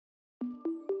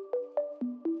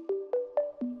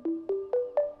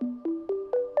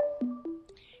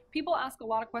people ask a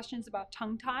lot of questions about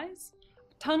tongue ties.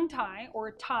 Tongue tie, or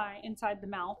a tie inside the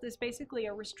mouth, is basically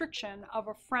a restriction of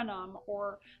a frenum,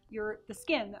 or the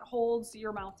skin that holds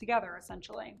your mouth together,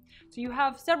 essentially. So you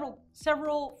have several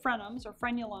frenums or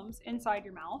frenulums inside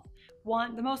your mouth.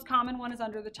 The most common one is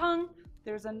under the tongue.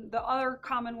 The other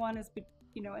common one is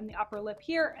in the upper lip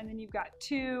here, and then you've got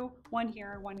two, one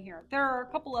here and one here. There are a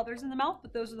couple others in the mouth,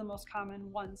 but those are the most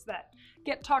common ones that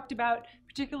get talked about,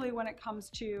 particularly when it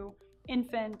comes to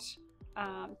infant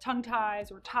tongue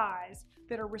ties or ties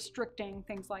that are restricting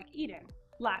things like eating,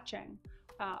 latching,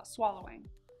 swallowing,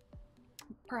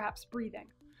 perhaps breathing.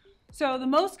 So the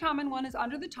most common one is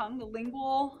under the tongue. The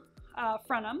lingual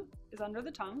frenum is under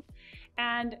the tongue.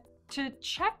 And to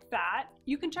check that,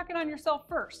 you can check it on yourself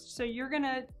first. So you're going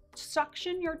to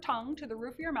suction your tongue to the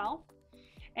roof of your mouth,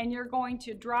 and you're going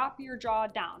to drop your jaw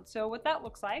down. So what that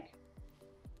looks like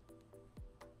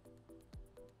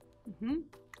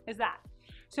is that.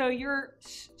 So you're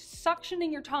suctioning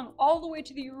your tongue all the way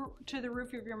to the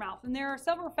roof of your mouth. And there are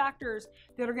several factors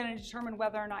that are going to determine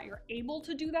whether or not you're able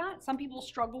to do that. Some people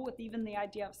struggle with even the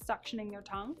idea of suctioning their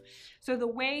tongue. So the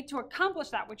way to accomplish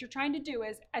that, what you're trying to do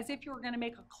is as if you were going to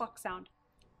make a cluck sound.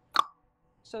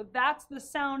 So that's the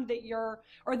sound that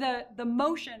or the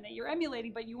motion that you're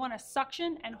emulating, but you want to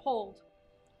suction and hold.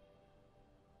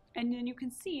 And then you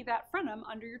can see that frenum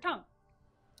under your tongue.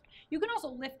 You can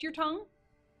also lift your tongue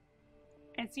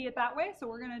and see it that way. So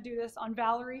we're going to do this on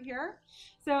Valerie here.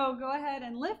 So go ahead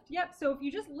and lift. Yep. So if you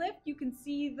just lift, you can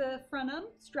see the frenum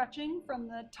stretching from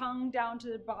the tongue down to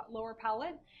the lower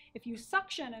palate. If you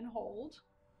suction and hold,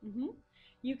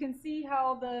 you can see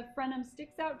how the frenum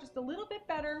sticks out just a little bit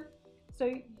better.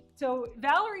 So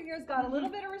Valerie here's got a little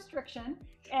bit of restriction,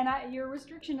 and your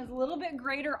restriction is a little bit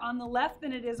greater on the left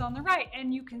than it is on the right.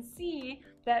 And you can see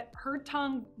that her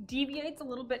tongue deviates a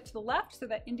little bit to the left, so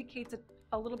that indicates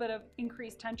a little bit of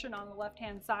increased tension on the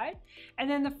left-hand side. And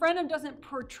then the frenum doesn't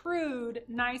protrude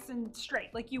nice and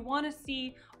straight. Like you want to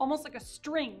see almost like a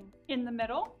string in the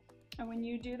middle. And when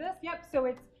you do this, yep, so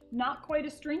it's not quite a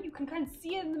string. You can kind of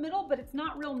see it in the middle, but it's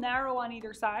not real narrow on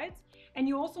either sides. And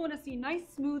you also want to see nice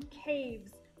smooth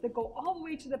caves that go all the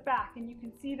way to the back. And you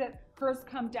can see that hers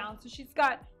come down. So she's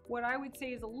got what I would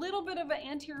say is a little bit of an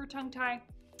anterior tongue tie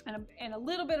and a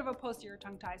little bit of a posterior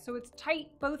tongue tie. So it's tight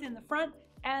both in the front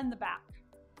and the back.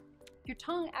 Your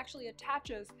tongue actually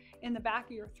attaches in the back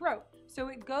of your throat. So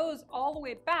it goes all the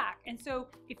way back. And so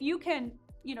if you can,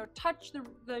 touch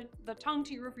the tongue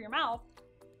to your roof of your mouth,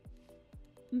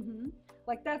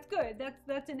 like that's good.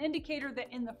 That's an indicator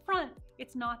that in the front,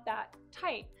 it's not that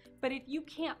tight. But if you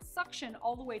can't suction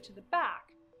all the way to the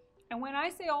back, and when I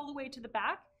say all the way to the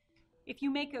back, if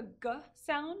you make a g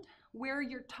sound where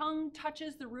your tongue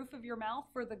touches the roof of your mouth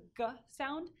for the g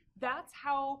sound, that's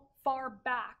how far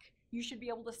back you should be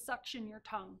able to suction your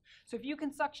tongue. So if you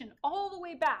can suction all the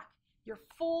way back, your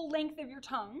full length of your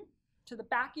tongue to the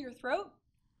back of your throat,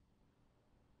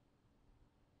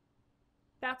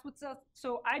 that's what's up.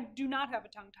 So I do not have a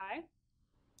tongue tie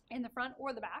in the front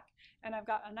or the back, and I've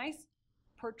got a nice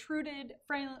protruded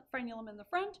frenulum in the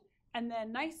front, and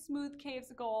then nice smooth caves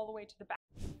that go all the way to the back.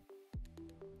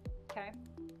 Okay.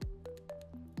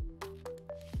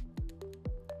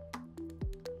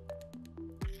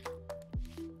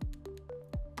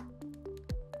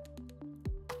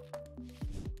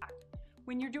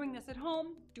 When you're doing this at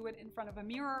home, do it in front of a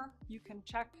mirror. You can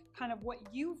check kind of what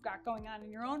you've got going on in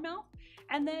your own mouth.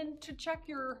 And then to check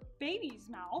your baby's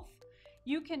mouth,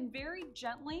 you can very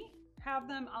gently have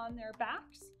them on their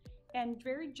backs and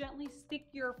very gently stick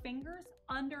your fingers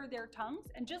under their tongues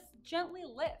and just gently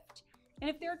lift. And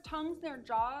if their tongues, their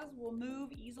jaws will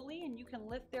move easily and you can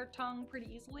lift their tongue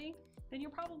pretty easily, then you're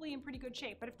probably in pretty good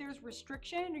shape. But if there's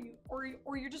restriction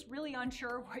or you're just really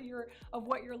unsure of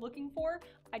what you're looking for,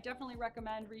 I definitely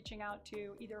recommend reaching out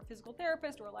to either a physical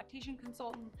therapist or a lactation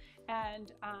consultant,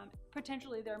 and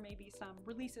potentially there may be some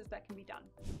releases that can be done.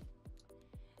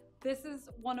 This is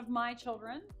one of my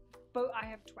children. I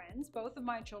have twins. Both of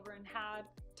my children had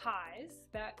ties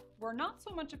that were not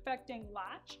so much affecting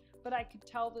latch, but I could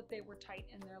tell that they were tight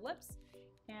in their lips.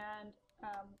 And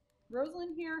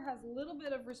Rosalind here has a little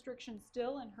bit of restriction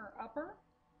still in her upper.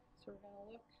 So we're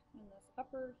gonna look in this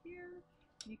upper here.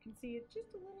 You can see it's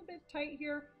just a little bit tight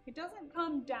here. It doesn't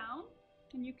come down,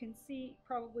 and you can see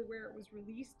probably where it was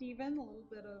released even, a little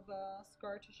bit of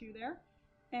scar tissue there.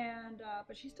 And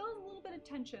but she still has a little bit of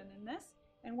tension in this.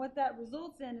 And what that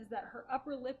results in is that her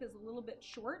upper lip is a little bit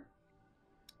short,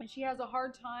 and she has a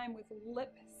hard time with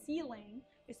lip sealing,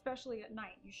 especially at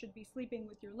night. You should be sleeping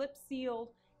with your lips sealed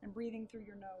and breathing through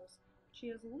your nose. She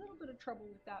has a little bit of trouble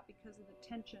with that because of the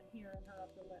tension here in her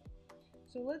upper lip.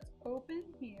 So let's open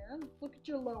here. Look at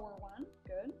your lower one.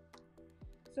 Good.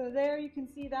 So there you can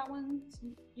see that one's,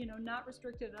 you know, not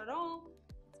restricted at all.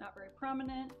 It's not very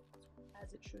prominent,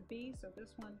 as it should be. So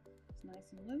this one is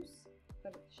nice and loose,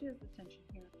 but she has the tension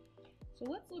here. So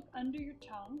let's look under your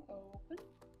tongue. Open.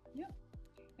 Yep.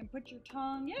 And put your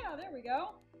tongue. Yeah, there we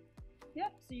go.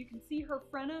 Yep. So you can see her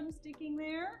frenum sticking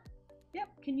there. Yep.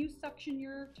 Can you suction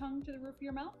your tongue to the roof of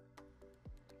your mouth?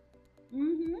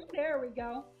 There we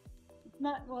go. It's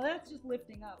not, well, that's just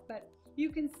lifting up, but you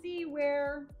can see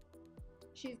where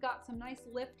she's got some nice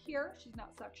lift here. She's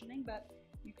not suctioning, but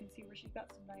you can see where she's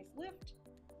got some nice lift,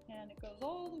 and it goes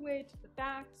all the way to the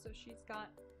back. So she's got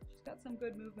some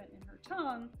good movement in her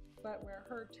tongue, but where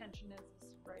her tension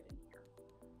is right in here.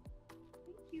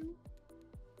 Thank you.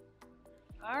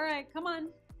 All right, come on.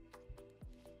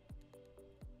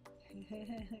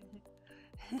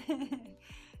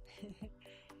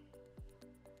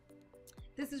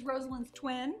 This is Rosalind's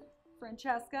twin,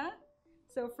 Francesca.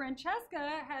 So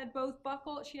Francesca had both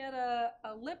buckle, she had a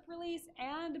lip release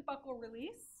and a buckle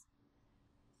release.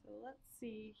 So let's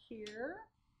see here.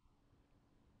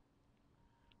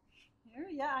 Here,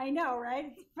 yeah, I know,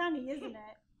 right? It's funny, isn't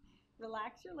it?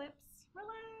 Relax your lips.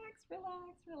 Relax,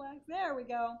 relax, relax. There we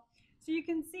go. So you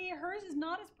can see hers is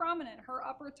not as prominent. Her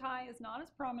upper tie is not as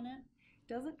prominent.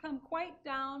 Doesn't come quite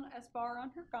down as far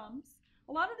on her gums.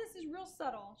 A lot of this is real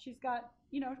subtle. She's got,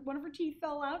 you know, one of her teeth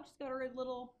fell out. She's got her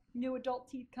little new adult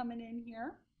teeth coming in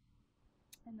here.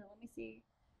 And then let me see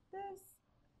this.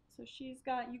 So she's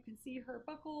got, you can see her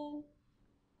buckle,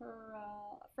 her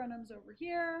frenums over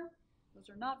here. Those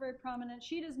are not very prominent.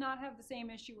 She does not have the same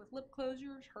issue with lip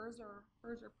closures. Hers are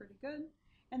pretty good.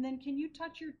 And then can you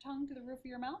touch your tongue to the roof of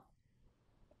your mouth?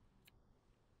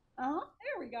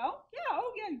 There we go. Yeah,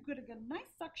 oh yeah, good, a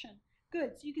nice suction.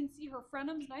 Good, so you can see her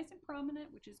frenum's nice and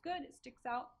prominent, which is good. It sticks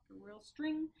out, a real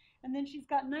string. And then she's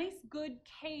got nice, good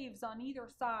caves on either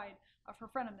side of her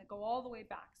frenum that go all the way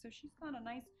back. So she's got a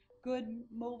nice, good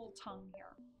mobile tongue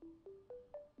here.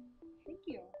 Thank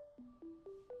you.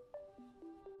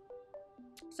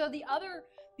 So the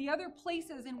other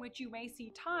places in which you may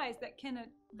see ties that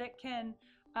can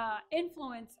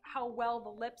influence how well the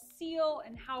lips seal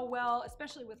and how well,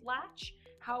 especially with latch,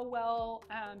 how well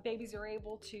babies are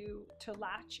able to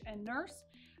latch and nurse,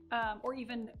 or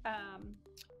even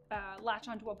latch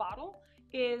onto a bottle,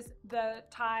 is the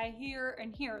tie here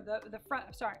and here, the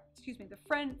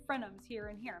frenums here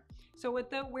and here. So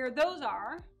with where those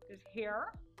are is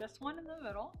here, this one in the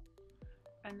middle,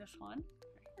 and this one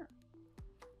right here.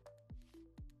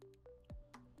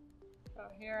 So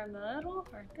here in the middle,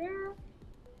 right there,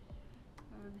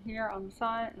 and here on the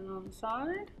side and on the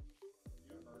side.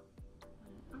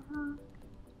 In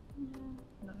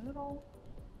the middle,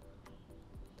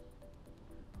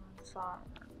 on the side,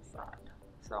 on the side.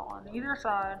 So on either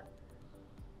side,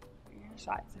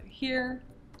 So here,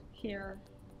 here,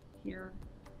 here,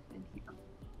 and here.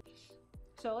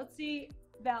 So let's see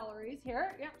Valerie's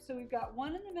here. Yep, so we've got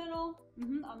one in the middle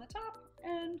on the top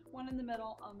and one in the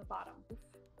middle on the bottom.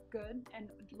 Good, and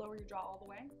lower your jaw all the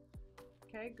way.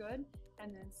 Okay, good,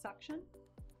 and then suction.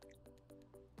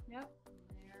 Yep,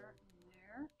 there,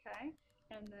 okay,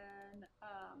 and then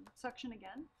suction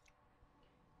again.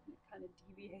 It kind of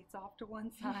deviates off to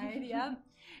one side, yeah.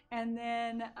 And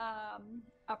then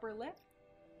upper lip.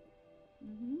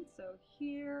 So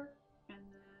here, and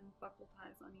then buckle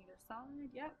ties on either side,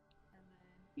 yep. And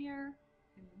then here,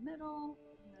 in the middle,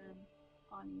 and then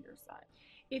on either side.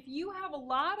 If you have a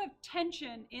lot of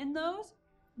tension in those,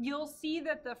 you'll see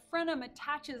that the frenum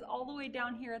attaches all the way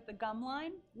down here at the gum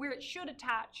line. Where it should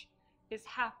attach is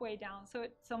halfway down.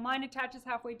 So mine attaches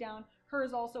halfway down,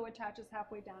 hers also attaches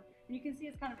halfway down. And you can see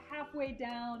it's kind of halfway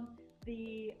down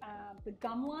the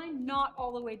gum line, not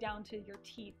all the way down to your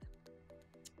teeth.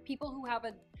 People who have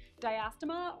a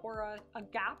diastema or a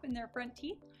gap in their front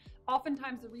teeth,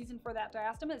 oftentimes the reason for that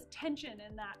diastema is tension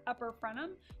in that upper frenum,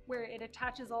 where it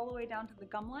attaches all the way down to the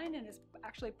gum line and is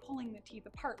actually pulling the teeth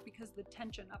apart because of the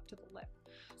tension up to the lip.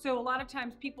 So a lot of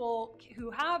times people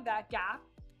who have that gap,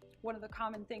 one of the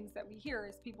common things that we hear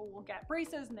is people will get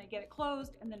braces and they get it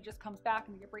closed and then it just comes back,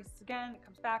 and they get braces again, it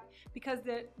comes back, because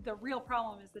the real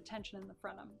problem is the tension in the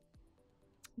frenum.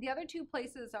 The other two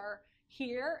places are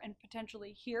here and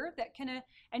potentially here that can,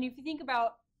 and if you think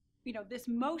about, you know, this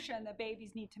motion that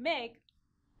babies need to make,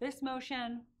 this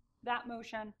motion, that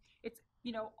motion, it's,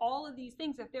 you know, all of these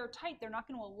things, if they're tight, they're not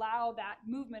going to allow that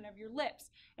movement of your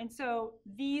lips. And so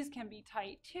these can be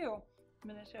tight too. I'm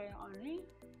going to show you underneath.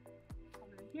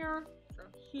 Over here, so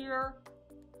here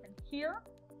and here,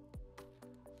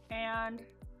 and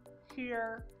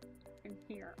here and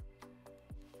here.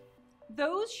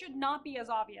 Those should not be as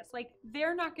obvious. Like,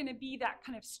 they're not going to be that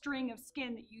kind of string of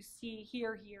skin that you see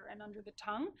here, and under the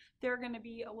tongue. They're going to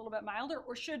be a little bit milder,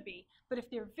 or should be. But if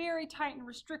they're very tight and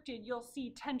restricted, you'll see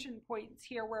tension points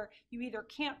here where you either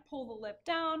can't pull the lip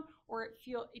down, or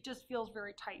it just feels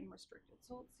very tight and restricted.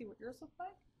 So let's see what yours look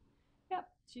like. Yep,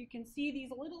 so you can see these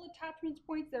little attachment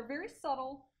points. They're very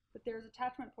subtle, but there's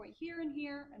attachment point here and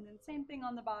here, and then same thing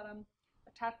on the bottom,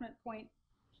 attachment point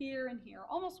here and here,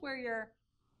 almost where your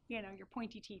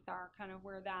pointy teeth are, kind of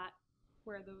where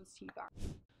those teeth are.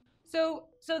 So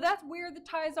that's where the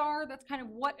ties are. That's kind of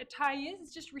what a tie is.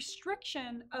 It's just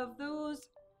restriction of those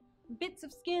bits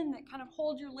of skin that kind of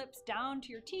hold your lips down to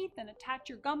your teeth and attach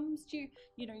your gums to,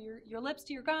 your lips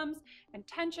to your gums, and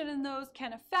tension in those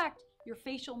can affect your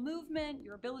facial movement,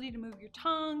 your ability to move your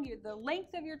tongue, the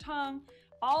length of your tongue,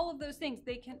 all of those things.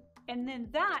 And then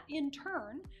that in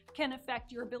turn can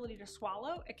affect your ability to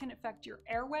swallow. It can affect your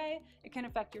airway. It can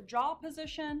affect your jaw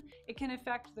position. It can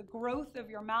affect the growth of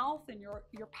your mouth and your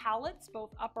palates,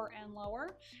 both upper and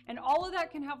lower. And all of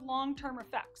that can have long-term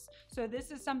effects. So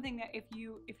this is something that if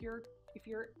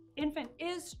your infant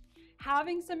is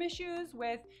having some issues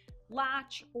with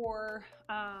latch, or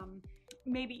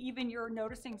maybe even you're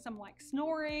noticing some like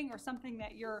snoring or something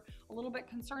that you're a little bit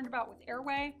concerned about with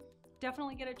airway,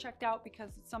 definitely get it checked out, because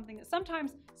it's something that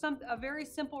sometimes a very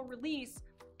simple release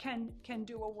can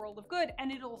do a world of good,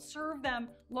 and it'll serve them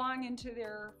long into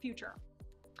their future.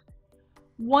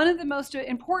 One of the most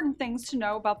important things to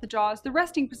know about the jaw is the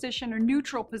resting position or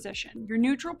neutral position. Your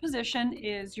neutral position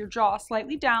is your jaw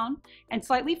slightly down and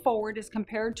slightly forward as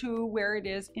compared to where it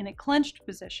is in a clenched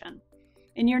position.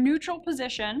 In your neutral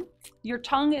position, your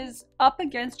tongue is up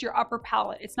against your upper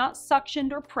palate. It's not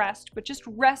suctioned or pressed, but just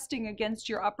resting against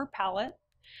your upper palate.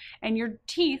 And your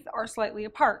teeth are slightly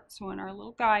apart. So in our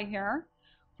little guy here,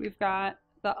 we've got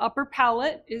the upper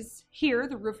palate is here,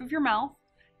 the roof of your mouth.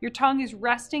 Your tongue is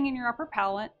resting in your upper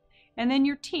palate. And then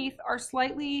your teeth are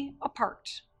slightly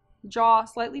apart. Jaw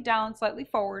slightly down, slightly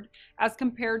forward, as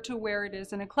compared to where it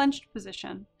is in a clenched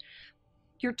position.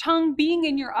 Your tongue being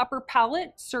in your upper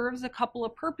palate serves a couple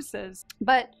of purposes,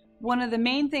 but one of the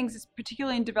main things, is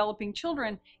particularly in developing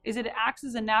children, is it acts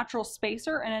as a natural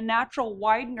spacer and a natural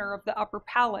widener of the upper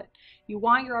palate. You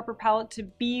want your upper palate to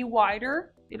be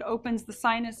wider. It opens the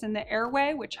sinus and the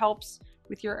airway, which helps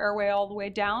with your airway all the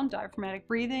way down, diaphragmatic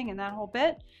breathing and that whole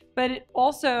bit, but it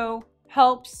also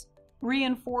helps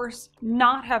reinforce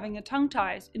not having a tongue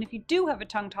tie. And if you do have a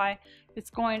tongue tie, it's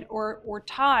going, or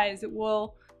ties, it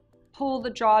will pull the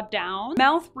jaw down.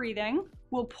 Mouth breathing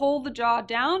will pull the jaw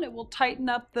down. It will tighten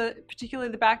up particularly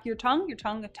the back of your tongue. Your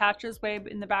tongue attaches way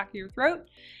in the back of your throat.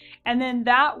 And then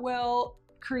that will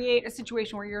create a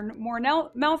situation where you're more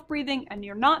mouth breathing and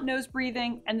you're not nose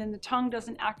breathing. And then the tongue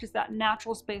doesn't act as that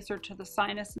natural spacer to the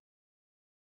sinus.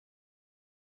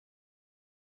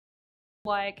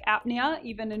 Like apnea,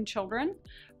 even in children.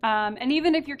 And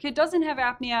even if your kid doesn't have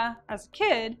apnea as a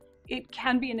kid, it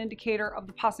can be an indicator of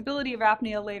the possibility of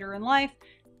apnea later in life.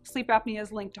 Sleep apnea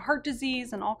is linked to heart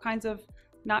disease and all kinds of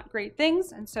not great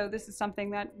things. And so this is something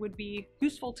that would be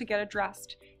useful to get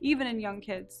addressed, even in young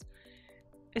kids,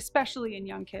 especially in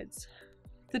young kids.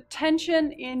 The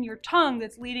tension in your tongue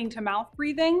that's leading to mouth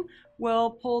breathing will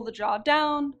pull the jaw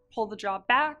down, pull the jaw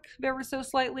back ever so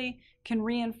slightly, can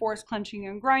reinforce clenching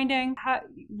and grinding.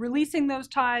 Releasing those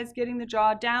ties, getting the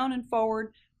jaw down and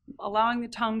forward, allowing the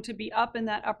tongue to be up in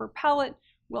that upper palate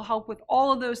will help with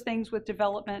all of those things with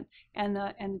development and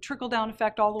the trickle-down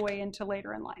effect all the way into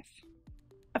later in life.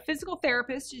 A physical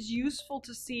therapist is useful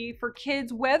to see for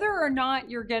kids whether or not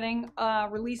you're getting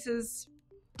releases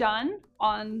done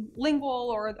on lingual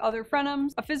or other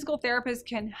frenums. A physical therapist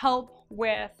can help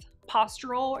with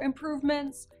postural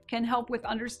improvements, can help with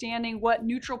understanding what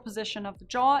neutral position of the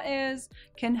jaw is,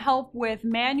 can help with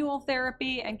manual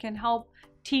therapy, and can help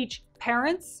teach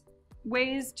parents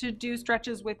ways to do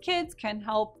stretches with kids, can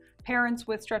help parents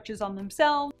with stretches on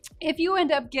themselves. If you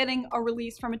end up getting a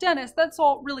release from a dentist, that's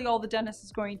really all the dentist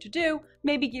is going to do,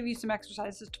 maybe give you some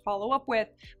exercises to follow up with.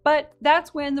 But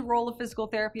that's when the role of physical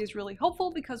therapy is really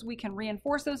helpful, because we can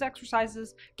reinforce those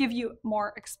exercises, give you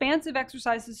more expansive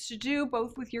exercises to do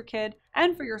both with your kid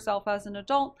and for yourself as an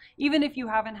adult. Even if you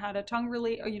haven't had a tongue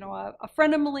release, a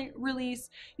frenum release,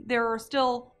 there are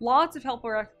still lots of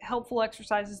helpful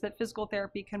exercises that physical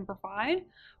therapy can provide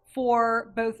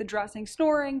for both addressing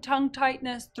snoring, tongue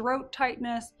tightness, throat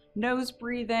tightness, nose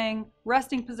breathing,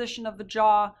 resting position of the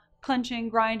jaw, clenching,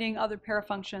 grinding, other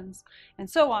parafunctions, and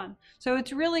so on. So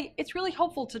it's really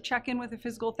helpful to check in with a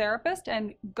physical therapist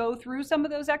and go through some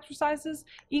of those exercises,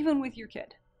 even with your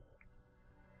kid.